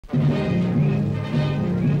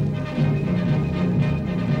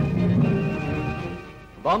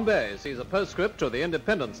Bombay sees a postscript to the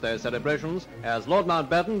Independence Day celebrations as Lord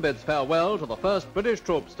Mountbatten bids farewell to the first British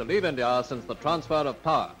troops to leave India since the transfer of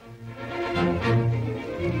power.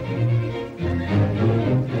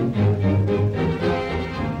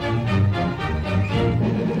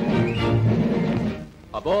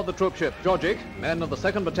 Aboard the troopship Georgic, men of the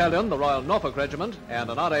 2nd Battalion, the Royal Norfolk Regiment, and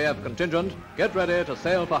an RAF contingent get ready to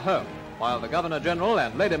sail for home, while the Governor-General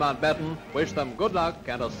and Lady Mountbatten wish them good luck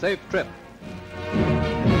and a safe trip.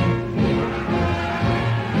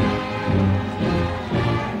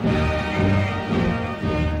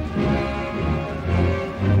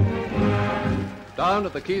 Down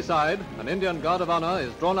at the quayside, an Indian Guard of Honor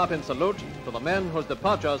is drawn up in salute to the men whose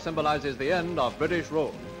departure symbolizes the end of British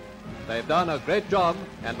rule. They've done a great job,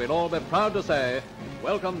 and we'll all be proud to say,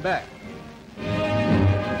 welcome back.